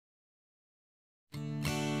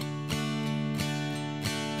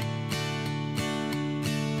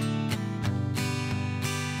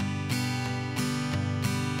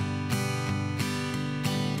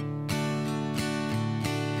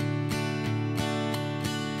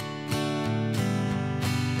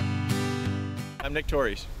I'm Nick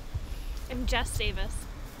Torres. I'm Jess Davis.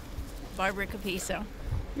 Barbara Capiso.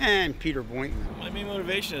 And Peter Boynton. My main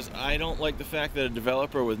motivation is I don't like the fact that a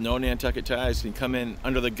developer with no Nantucket ties can come in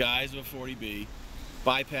under the guise of a 40B,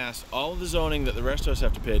 bypass all of the zoning that the rest of us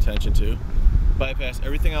have to pay attention to, bypass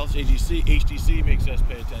everything else HDC makes us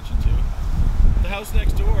pay attention to. The house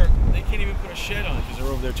next door, they can't even put a shed on it because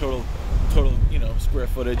they're over their total, square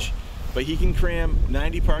footage. But he can cram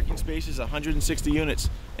 90 parking spaces, 160 units,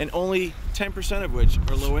 and only 10% of which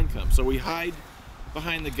are low income. So we hide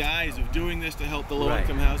behind the guise of doing this to help the low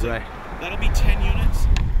income housing. Right. That'll be 10 units,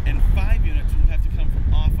 and 5 units will have to come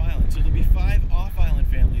from off island. So there'll be 5 off island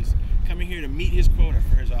families coming here to meet his quota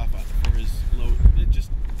for his off island, for his low.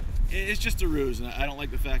 It's just a ruse, and I don't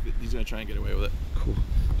like the fact that he's going to try and get away with it. Cool.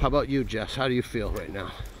 How about you, Jess? How do you feel right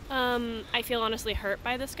now? I feel honestly hurt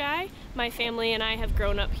by this guy. My family and I have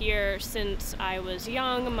grown up here since I was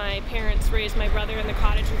young. My parents raised my brother in the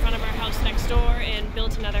cottage in front of our house next door and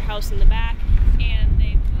built another house in the back. And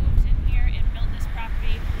they moved in here and built this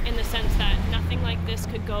property in the sense that nothing like this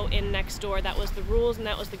could go in next door. That was the rules and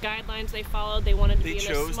that was the guidelines they followed. They wanted to be in a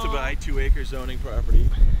small... They chose to buy 2-acre zoning property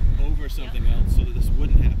over something else so that this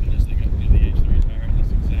wouldn't happen as they got near the age to retire. And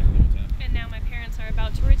that's exactly what's happening. And now my parents are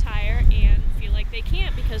about to retire and feel like they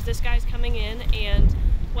can't because this guy's coming in and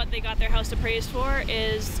what they got their house appraised for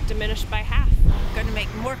is diminished by half. Going to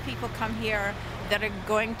make more people come here that are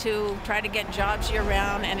going to try to get jobs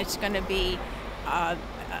year-round, and it's going to be a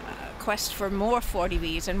quest for more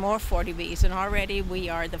 40Bs and more 40Bs. And already we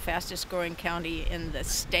are the fastest growing county in the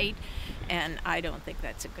state, and I don't think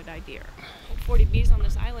that's a good idea. 40Bs on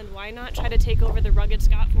this island, why not try to take over the rugged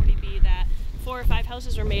Scott 40B that 4 or 5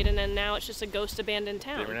 houses were made in, and now it's just a ghost abandoned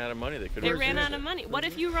town. They ran out of money. They ran out of money. What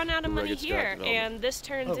if you run out of money here and this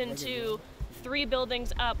turns into 3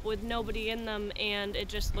 buildings up with nobody in them and it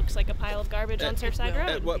just looks like a pile of garbage on Surfside Road?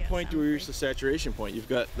 At what point do we reach the saturation point? You've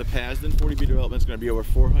got the Pasden 40B development is going to be over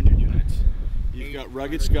 400 units. You've got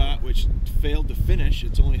Rugged Scott, which failed to finish.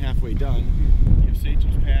 It's only halfway done. You have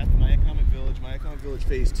Sagem's Path, My Economic Village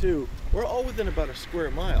Phase 2. We're all within about a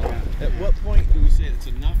square mile. At what point do we say it's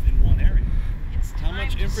enough in one area? How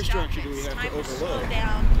much infrastructure do we have to overload? It's time to slow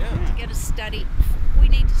down, to get a study. We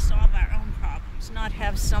need to solve our own problems, not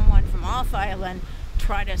have someone from off island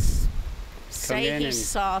try to say he's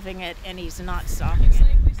solving it and he's not solving it.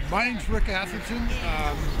 My name's Rick Atherton.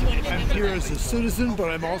 I'm here as a citizen, but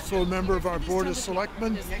I'm also a member of our Board of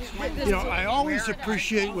Selectmen. I always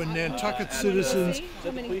appreciate when Nantucket citizens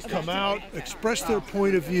come out, express their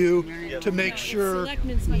point of view to make sure,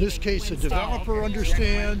 in this case, a developer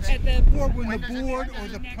understands, or when the board or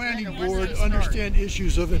the planning board understand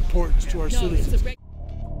issues of importance to our citizens.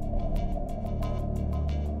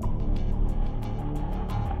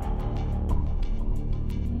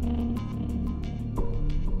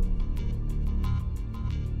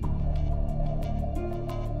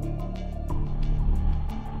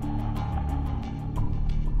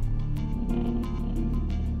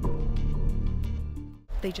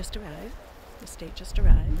 They just arrived. The state just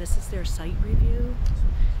arrived. This is their site review.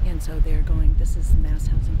 And so they're going, this is the Mass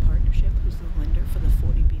Housing Partnership, who's the lender for the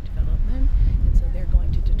 40B development. And so they're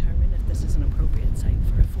going to determine if this is an appropriate site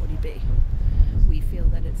for a 40B. We feel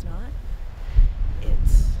that it's not.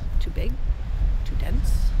 It's too big, too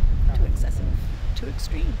dense, too excessive, too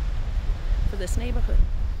extreme for this neighborhood.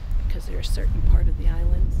 Because there are certain part of the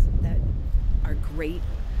islands that are great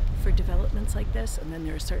for developments like this, and then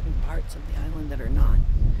there are certain parts of the island that are not.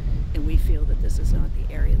 And we feel that this is not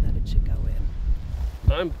the area that it should go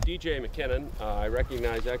in. I'm DJ McKinnon. I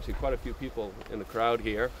recognize actually quite a few people in the crowd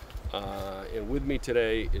here. And with me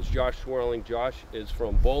today is Josh Swirling. Josh is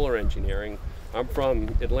from Bowler Engineering. I'm from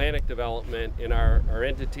Atlantic Development, and our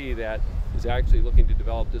entity that is actually looking to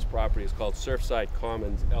develop this property is called Surfside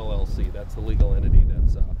Commons LLC. That's the legal entity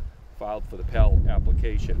that's filed for the Pell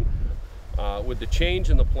application. With the change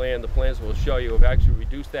in the plans will show you have actually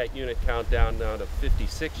reduced that unit count down now to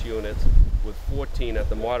 56 units with 14 at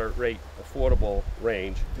the moderate rate affordable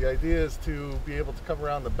range. The idea is to be able to come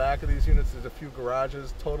around the back of these units. There's a few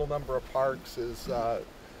garages. Total number of parks is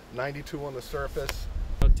 92 on the surface.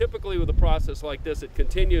 Typically with a process like this, it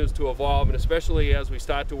continues to evolve, and especially as we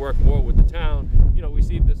start to work more with the town, we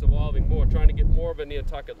see this evolving more, trying to get more of a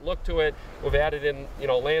Nantucket look to it. We've added in,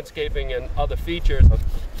 landscaping and other features.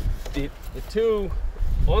 The two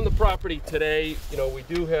on the property today, we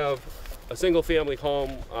do have a single-family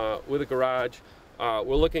home with a garage.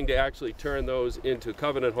 We're looking to actually turn those into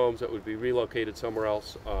covenant homes that would be relocated somewhere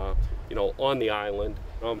else, on the island.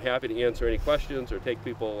 I'm happy to answer any questions or take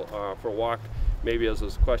people for a walk, maybe as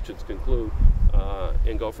those questions conclude,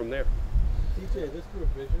 and go from there. DJ, this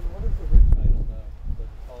revision, what is the ridge height on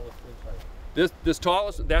the This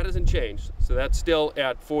tallest, that hasn't changed, so that's still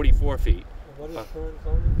at 44 feet. What is current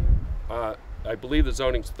zoning here? I believe the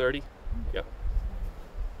zoning's 30, yeah.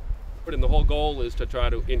 And the whole goal is to try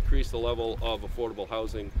to increase the level of affordable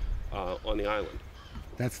housing on the island.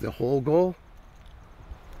 That's the whole goal?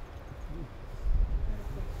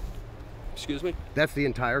 Excuse me? That's the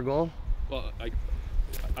entire goal? Well,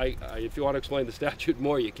 if you want to explain the statute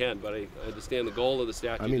more, you can, but I understand the goal of the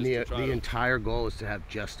statute. I mean, is to try the entire goal is to have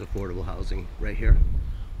just affordable housing right here.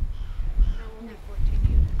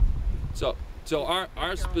 So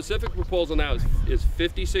our specific proposal now is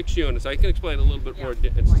 56 units. I can explain a little bit more.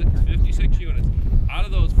 It's 56 units. Out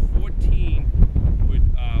of those, 14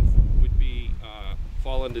 would be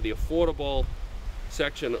fall under the affordable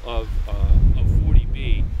section of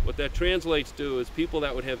 40B. What that translates to is people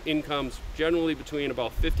that would have incomes generally between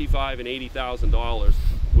about $55,000 and $80,000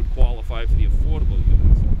 would qualify for the affordable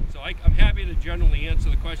units. So I'm happy to generally answer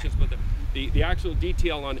the questions, but the actual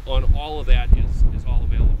detail on all of that is all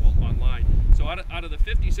available online. So out of the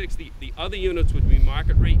 56, the other units would be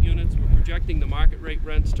market rate units. We're projecting the market rate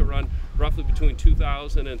rents to run roughly between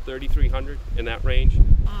 $2,000 and $3,300 in that range. And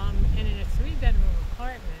in a 3-bedroom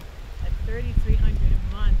apartment at $3,300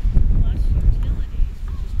 a month plus utilities,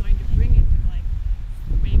 which is going to bring it to like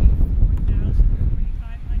maybe $4,000, $4,500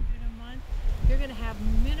 a month, you're going to have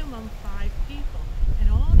minimum 5 people,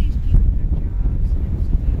 and all these people have jobs, and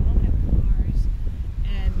so they all have cars.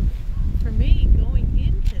 And for me, going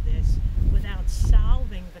into this without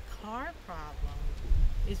solving the car problem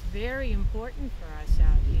is very important for us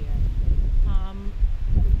out here.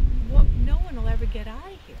 No one will ever get out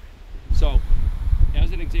of here. So,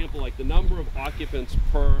 as an example, like the number of occupants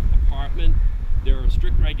per apartment, there are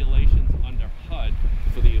strict regulations under HUD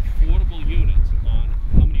for the affordable units on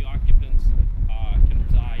how many occupants can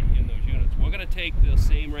reside in those units. We're going to take the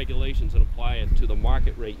same regulations and apply it to the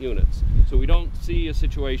market rate units. So we don't see a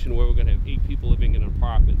situation where we're going to have 8 people living in an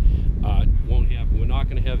apartment. We're not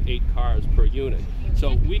going to have 8 cars per unit.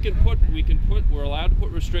 So we're allowed to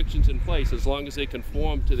put restrictions in place as long as they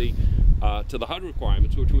conform to the HUD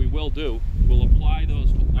requirements, which we will do. We'll apply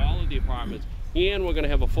those to all of the apartments, and we're going to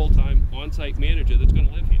have a full-time on-site manager that's going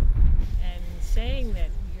to live here. And saying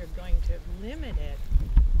that you're going to limit it,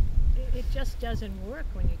 it just doesn't work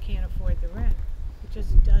when you can't afford the rent. It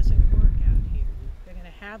just doesn't work out here. You're going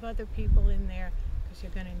to have other people in there because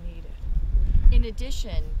you're going to need it. In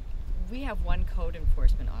addition, we have one code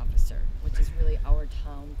enforcement officer, which is really our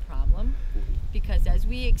town problem, because as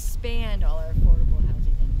we expand all our affordable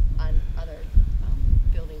housing on other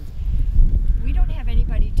buildings, we don't have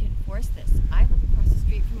anybody to enforce this. I live across the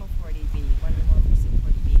street from a 40B, one of the more recent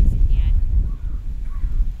 40Bs, and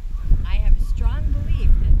I have a strong belief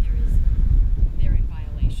that they're in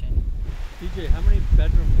violation. DJ, how many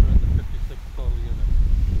bedrooms are in the 56 total units?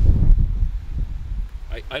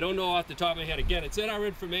 I don't know off the top of my head. Again, it's in our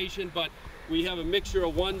information, but we have a mixture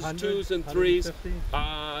of 1s, 2s, and 3s.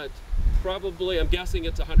 Probably, I'm guessing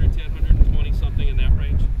it's 110, 120, something in that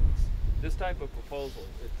range. This type of proposal,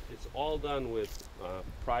 it's all done with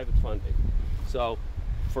private funding. So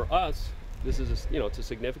for us, this is it's a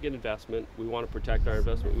significant investment. We want to protect our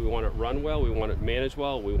investment. We want it run well. We want it managed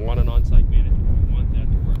well. We want an on-site manager. We want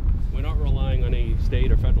that to work. We're not relying on any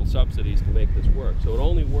state or federal subsidies to make this work. So it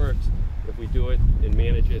only works if we do it and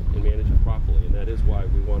manage it properly. And that is why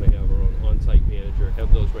we want to have our own on-site manager,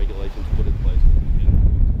 have those regulations put in place.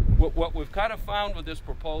 What we've kind of found with this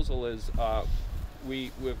proposal is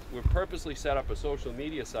we've purposely set up a social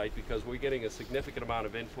media site because we're getting a significant amount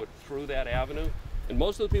of input through that avenue. And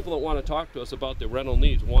most of the people that want to talk to us about their rental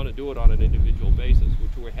needs want to do it on an individual basis,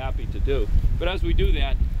 which we're happy to do. But as we do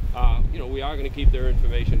that, we are going to keep their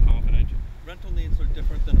information confidential. Rental needs are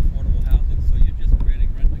different than affordable housing, so you're just creating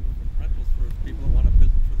rentals for people who want to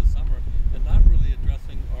visit for the summer and not really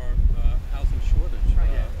addressing our housing shortage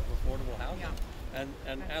of affordable housing. Yeah.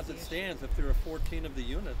 And as it stands, if there are 14 of the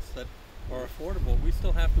units that are affordable, we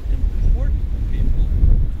still have to import people to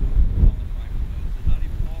qualify for those. They're not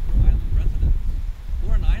even all for island residents.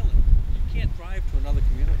 We're an island. You can't drive to another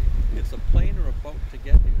community. It's a plane or a boat to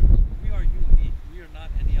get here. We are unique. We are not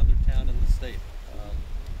any other town in the state.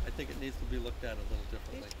 I think it needs to be looked at a little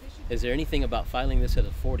differently. Is there anything about filing this at a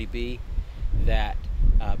 40B that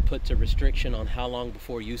puts a restriction on how long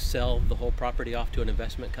before you sell the whole property off to an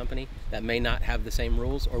investment company that may not have the same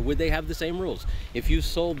rules? Or would they have the same rules? If you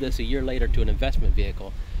sold this a year later to an investment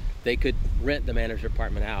vehicle, they could rent the manager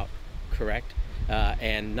apartment out, correct?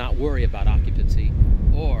 And not worry about occupancy.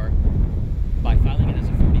 Or by filing it as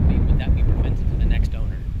a 40B, would that be prevented to the next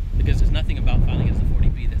owner? Because there's nothing about filing it as a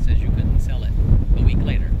 40B that says you couldn't sell it a week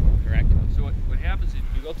later, correct? So what happens is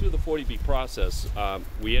you go through the 40B process,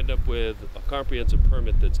 we end up with a comprehensive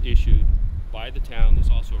permit that's issued by the town. There's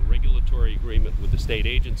also a regulatory agreement with the state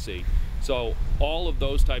agency. So all of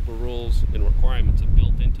those type of rules and requirements are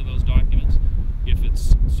built into those documents. If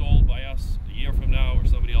it's sold by us a year from now or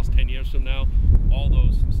somebody else 10 years from now, all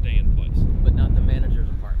those stay in place. But not the manager's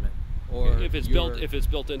apartment? Or if it's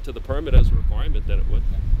built into the permit as a requirement, then it would.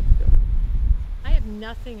 Yeah. I have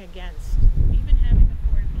nothing against even having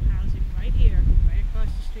affordable housing right here, right across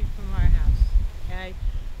the street from our house, okay?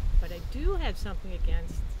 But I do have something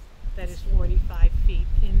against that is 45 feet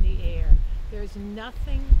in the air. There's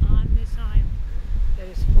nothing on this island that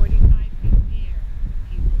is 45 feet in the air that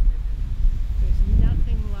people live in. There's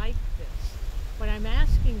nothing like this. What I'm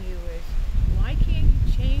asking you is, why can't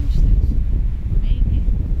you change this? Make it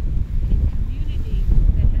a community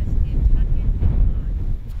that has Nantucket in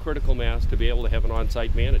mind. Critical mass to be able to have an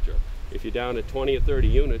on-site manager. If you're down at 20 or 30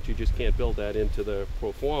 units, you just can't build that into the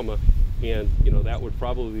pro forma, and that would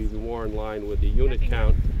probably be more in line with the unit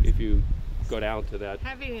count if you go down to that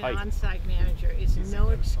Having an height. on-site manager is no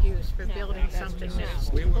excuse for building something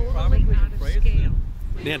that's We were totally probably out of afraid scale.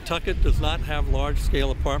 Nantucket does not have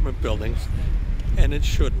large-scale apartment buildings, and it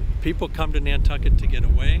shouldn't. People come to Nantucket to get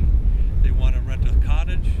away. They want to rent a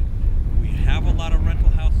cottage. We have a lot of rental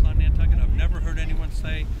houses on Nantucket. I've never heard anyone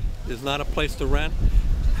say there's not a place to rent.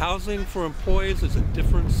 Housing for employees is a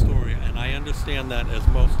different story, and I understand that, as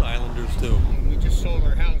most islanders do. We just sold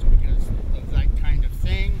our house because of that kind of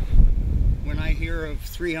thing. When I hear of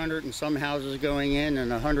 300 and some houses going in and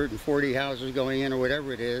 140 houses going in or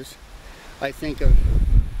whatever it is, I think of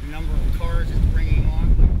the number of cars it's bringing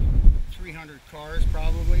on, like 300 cars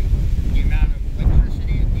probably, the amount of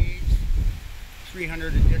electricity it needs,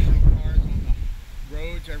 300 additional cars on the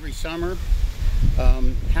roads every summer.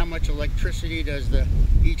 How much electricity does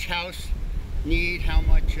each house need? How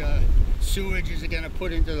much sewage is it going to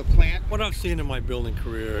put into the plant? What I've seen in my building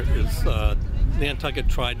career is Nantucket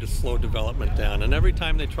tried to slow development down, and every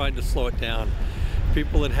time they tried to slow it down,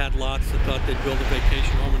 people that had lots that thought they'd build a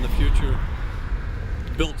vacation home in the future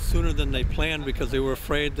built sooner than they planned because they were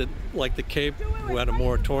afraid that, like the Cape, who had a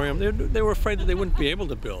moratorium, they were afraid that they wouldn't be able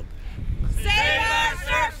to build. Save our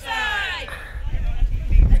Surfside!